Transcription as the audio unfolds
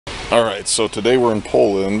Alright, so today we're in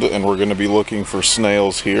Poland and we're going to be looking for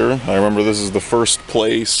snails here. I remember this is the first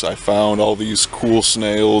place I found all these cool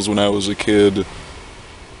snails when I was a kid,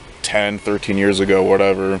 10, 13 years ago,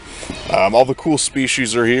 whatever. All the cool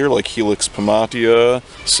species are here, like Helix pomatia,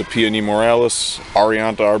 Sepia nemoralis,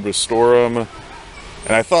 Arianta arbustorum,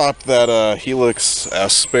 and I thought that Helix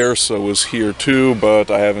aspersa was here too, but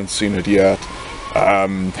I haven't seen it yet.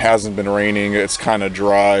 Hasn't been raining, it's kind of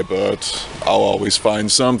dry, but I'll always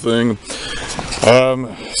find something.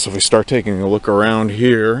 So if we start taking a look around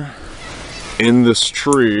here, in this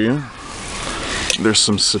tree, there's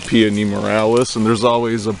some Sepia nemoralis, and there's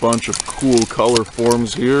always a bunch of cool color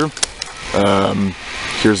forms here.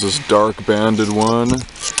 Here's this dark banded one.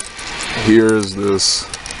 Here's this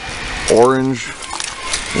orange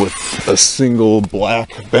with a single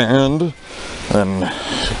black band. And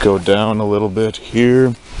go down a little bit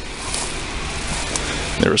here.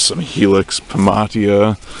 There's some Helix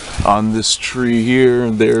pomatia on this tree here.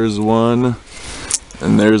 There's one,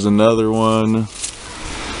 and there's another one.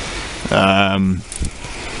 And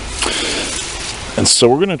so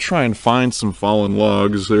we're gonna try and find some fallen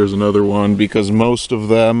logs. There's another one, because most of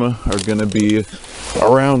them are gonna be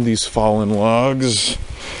around these fallen logs.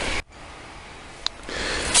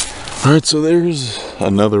 Alright, so there's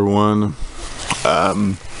another one.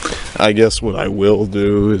 I guess what I will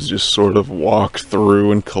do is just sort of walk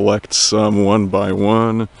through and collect some one by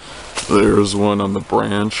one. There's one on the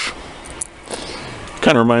branch.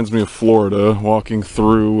 Kind of reminds me of Florida, walking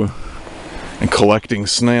through and collecting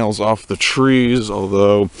snails off the trees,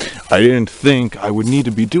 although I didn't think I would need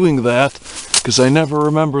to be doing that because I never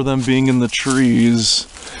remember them being in the trees.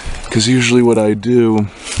 Because usually what I do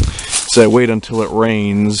is I wait until it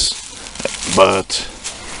rains, but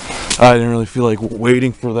I didn't really feel like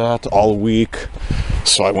waiting for that all week,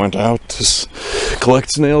 so I went out to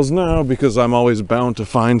collect snails now because I'm always bound to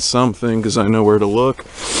find something because I know where to look.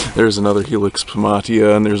 There's another Helix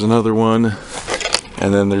pomatia, and there's another one,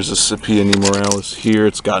 and then there's a Sepia nemoralis here.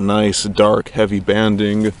 It's got nice dark heavy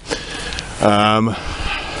banding. I'm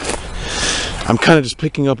kind of just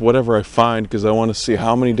picking up whatever I find because I want to see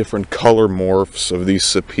how many different color morphs of these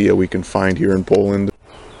Sepia we can find here in Poland.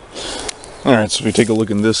 Alright, so if we take a look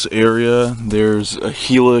in this area, there's a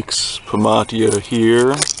Helix pomatia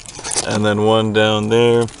here, and then one down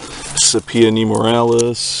there, Sepia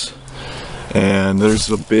nemoralis, and there's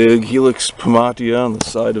a big Helix pomatia on the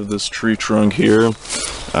side of this tree trunk here,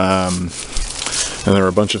 and there are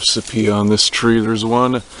a bunch of Sepia on this tree. There's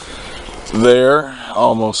one there,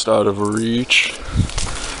 almost out of reach,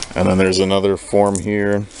 and then there's another form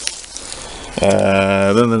here,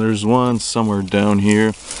 then there's one somewhere down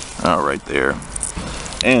here. Right there,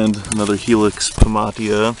 and another Helix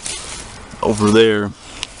pomatia over there.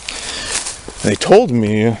 They told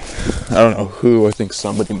me, I don't know who, I think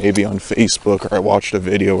somebody maybe on Facebook, or I watched a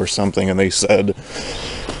video or something, and they said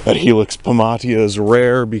that Helix pomatia is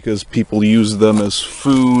rare because people use them as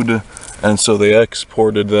food, and so they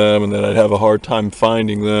exported them, and that I'd have a hard time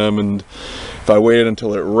finding them, and if I waited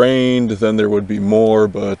until it rained, then there would be more.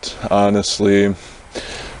 But honestly,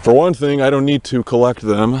 for one thing, I don't need to collect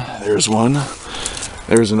them. There's one.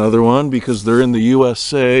 There's another one, because they're in the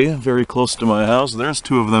USA, very close to my house. There's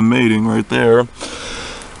two of them mating right there.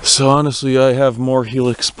 So honestly, I have more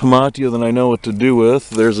Helix pomatia than I know what to do with.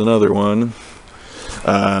 There's another one.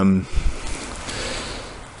 But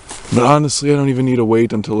honestly, I don't even need to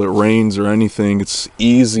wait until it rains or anything. It's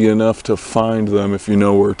easy enough to find them if you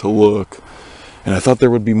know where to look. And I thought there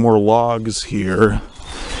would be more logs here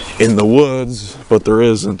in the woods, but there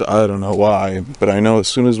isn't. I don't know why, but I know as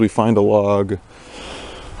soon as we find a log,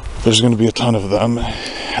 there's going to be a ton of them,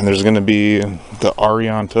 and there's going to be the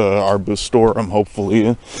Arianta arbustorum,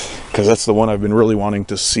 hopefully, because that's the one I've been really wanting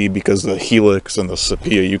to see, because the Helix and the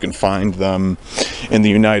Sepia, you can find them in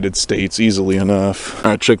the United States easily enough.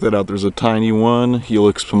 Alright, check that out. There's a tiny one,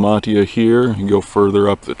 Helix pomatia here. You go further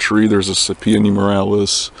up the tree, there's a Sepia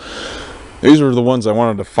nemoralis. These are the ones I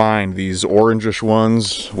wanted to find, these orangish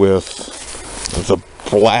ones with the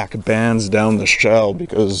black bands down the shell,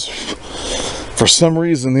 because for some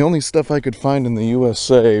reason the only stuff I could find in the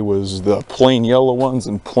USA was the plain yellow ones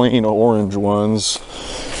and plain orange ones.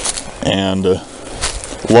 And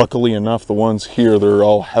luckily enough, the ones here, they're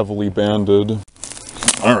all heavily banded.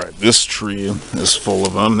 Alright, this tree is full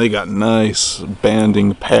of them. They got nice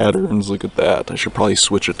banding patterns. Look at that. I should probably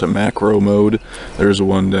switch it to macro mode. There's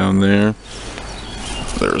one down there.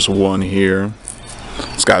 There's one here.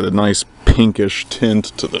 It's got a nice pinkish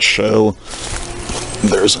tint to the shell.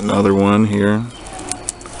 There's another one here.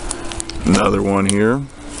 Another one here.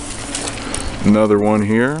 Another one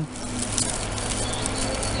here.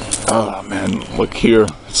 Oh man, look here.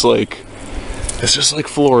 It's just like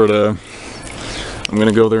Florida. I'm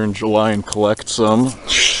gonna go there in July and collect some.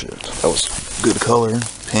 Shit, that was good color,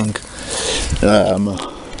 pink.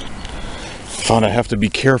 Found I have to be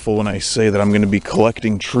careful when I say that I'm going to be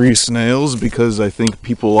collecting tree snails because I think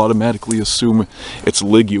people automatically assume it's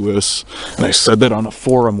ligulous. And I said that on a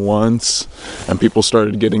forum once, and people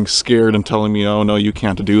started getting scared and telling me, oh no, you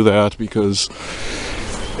can't do that because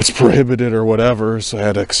it's prohibited or whatever. So I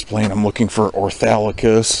had to explain I'm looking for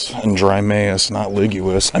Orthalicus and Drymaeus, not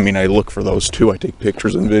ligulous. I mean, I look for those too. I take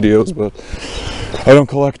pictures and videos, but I don't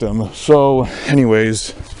collect them. So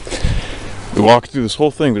anyways, we walked through this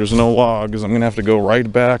whole thing. There's no logs. I'm going to have to go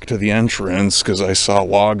right back to the entrance because I saw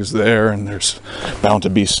logs there and there's bound to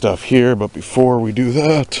be stuff here. But before we do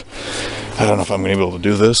that, I don't know if I'm going to be able to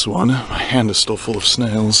do this one. My hand is still full of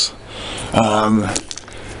snails.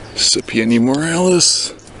 Scipione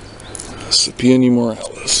moralis. Scipione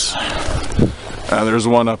moralis. There's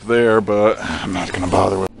one up there, but I'm not going to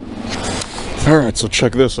bother with it. Alright, so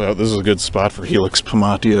check this out. This is a good spot for Helix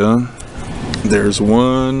pomatia. There's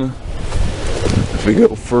one. If we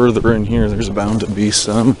go further in here, there's bound to be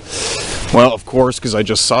some. Well, of course, because I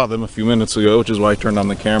just saw them a few minutes ago, which is why I turned on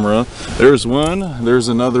the camera. There's one, there's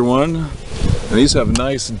another one. And these have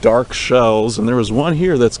nice dark shells. And there was one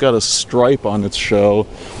here that's got a stripe on its shell,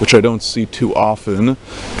 which I don't see too often.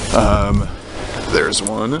 There's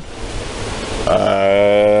one.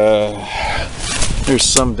 There's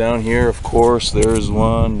some down here, of course. There's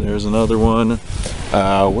one, there's another one.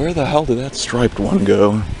 Where the hell did that striped one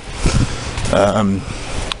go?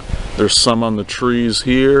 There's some on the trees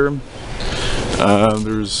here.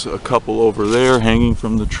 There's a couple over there hanging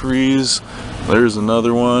from the trees. There's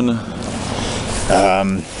another one.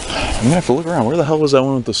 I'm gonna have to look around. Where the hell was that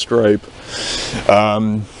one with the stripe?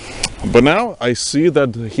 But now I see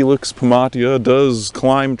that Helix pomatia does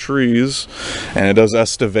climb trees and it does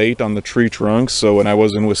estivate on the tree trunks. So when I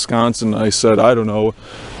was in Wisconsin, I said, I don't know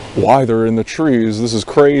why they're in the trees. This is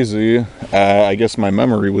crazy. I guess my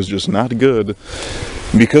memory was just not good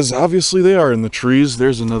because obviously they are in the trees.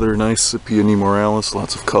 There's another nice Scipione moralis,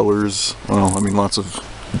 lots of colors. Well, I mean, lots of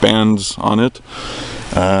bands on it.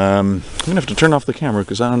 I'm gonna have to turn off the camera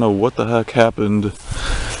because I don't know what the heck happened.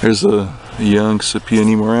 There's a young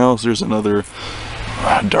Scipione moralis. There's another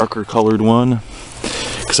darker colored one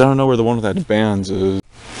because I don't know where the one with that bands is.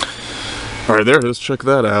 Alright, there it is. Check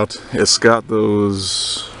that out. It's got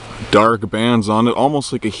those dark bands on it,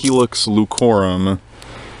 almost like a Helix lucorum.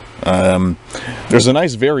 There's a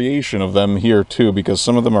nice variation of them here too, because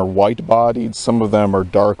some of them are white-bodied, some of them are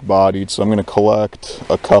dark-bodied, so I'm going to collect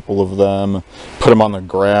a couple of them, put them on the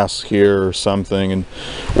grass here or something, and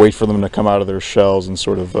wait for them to come out of their shells and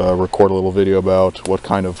sort of record a little video about what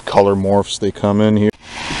kind of color morphs they come in here.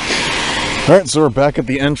 Alright, so we're back at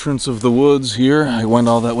the entrance of the woods here. I went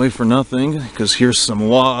all that way for nothing, because here's some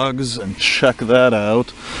logs, and check that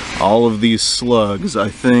out. All of these slugs, I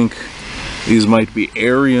think these might be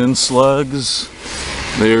Aryan slugs.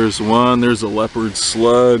 There's one, there's a leopard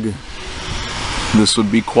slug. This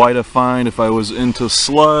would be quite a find if I was into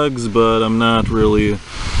slugs, but I'm not really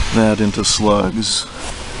that into slugs.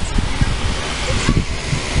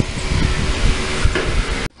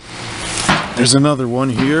 There's another one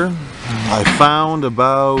here. I found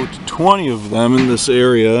about 20 of them in this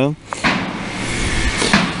area,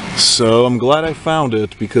 so I'm glad I found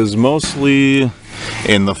it, because mostly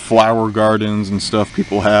in the flower gardens and stuff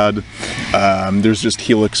people had, there's just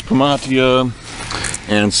Helix pomatia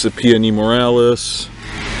and Scipione moralis,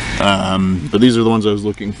 but these are the ones I was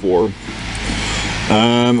looking for.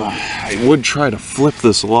 I would try to flip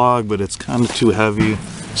this log, but it's kind of too heavy,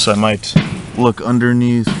 so I might look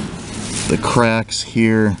underneath the cracks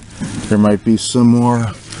here. There might be some more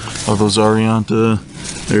of those Arianta.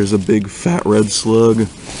 There's a big fat red slug.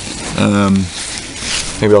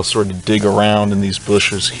 Maybe I'll sort of dig around in these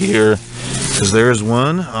bushes here, because there's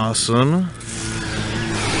one. Awesome.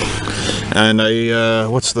 And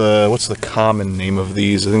what's the common name of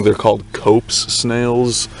these? I think they're called copse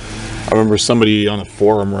snails. I remember somebody on a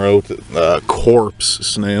forum wrote corpse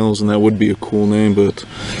snails, and that would be a cool name, but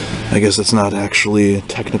I guess it's not actually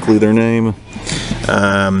technically their name.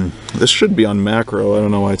 This should be on macro. I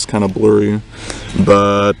don't know why it's kind of blurry,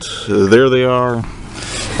 but there they are.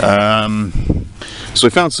 So we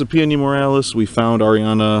found Scipione moralis, we found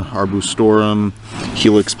Ariana arbustorum,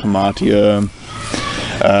 Helix pomatia.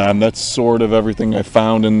 That's sort of everything I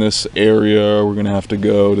found in this area. We're gonna have to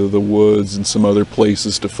go to the woods and some other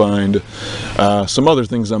places to find some other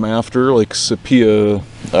things I'm after, like Scipia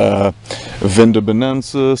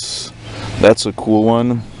vindibanensis. That's a cool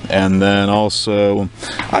one. And then also,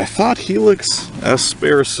 I thought Helix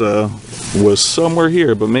aspersa was somewhere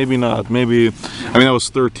here, but maybe not. Maybe, I mean, that was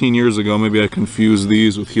 13 years ago. Maybe I confused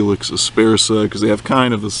these with Helix aspersa because they have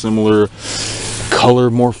kind of a similar color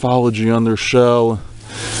morphology on their shell.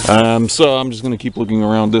 So I'm just going to keep looking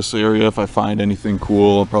around this area. If I find anything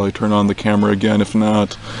cool, I'll probably turn on the camera again. If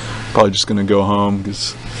not, probably just going to go home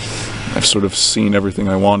because I've sort of seen everything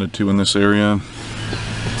I wanted to in this area.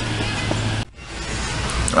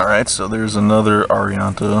 Alright, so there's another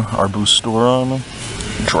Arianta arbustorum.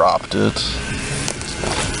 Dropped it.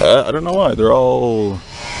 I don't know why. They're all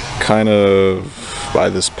kind of by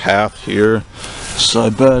this path here. So I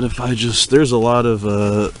bet if I just... There's a lot of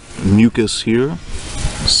mucus here.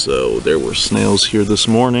 So there were snails here this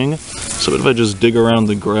morning. So if I just dig around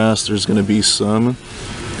the grass, there's going to be some.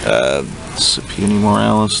 Scipione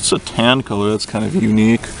moralis. It's a tan color. That's kind of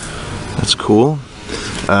unique. That's cool.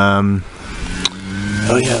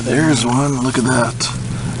 Oh yeah, there's one. Look at that.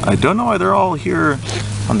 I don't know why they're all here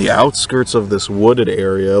on the outskirts of this wooded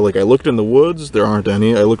area. Like, I looked in the woods, there aren't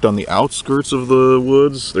any. I looked on the outskirts of the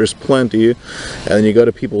woods, there's plenty. And then you go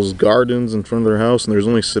to people's gardens in front of their house, and there's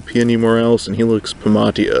only Scipione moralis and Helix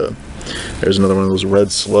pomatia. There's another one of those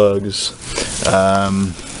red slugs. I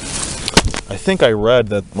think I read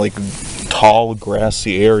that, like, tall,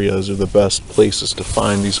 grassy areas are the best places to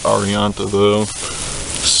find these Arianta, though.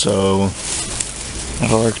 So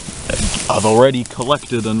I've already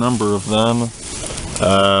collected a number of them.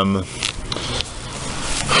 I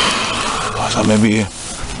thought maybe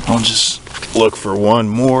I'll just look for one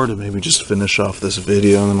more to maybe just finish off this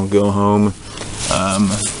video, and then we'll go home.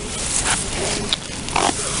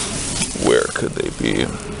 Where could they be?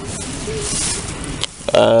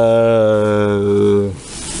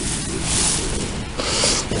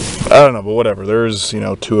 I don't know, but whatever. There's, you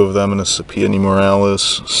know, 2 of them and a Scipione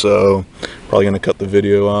moralis, so probably gonna cut the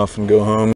video off and go home.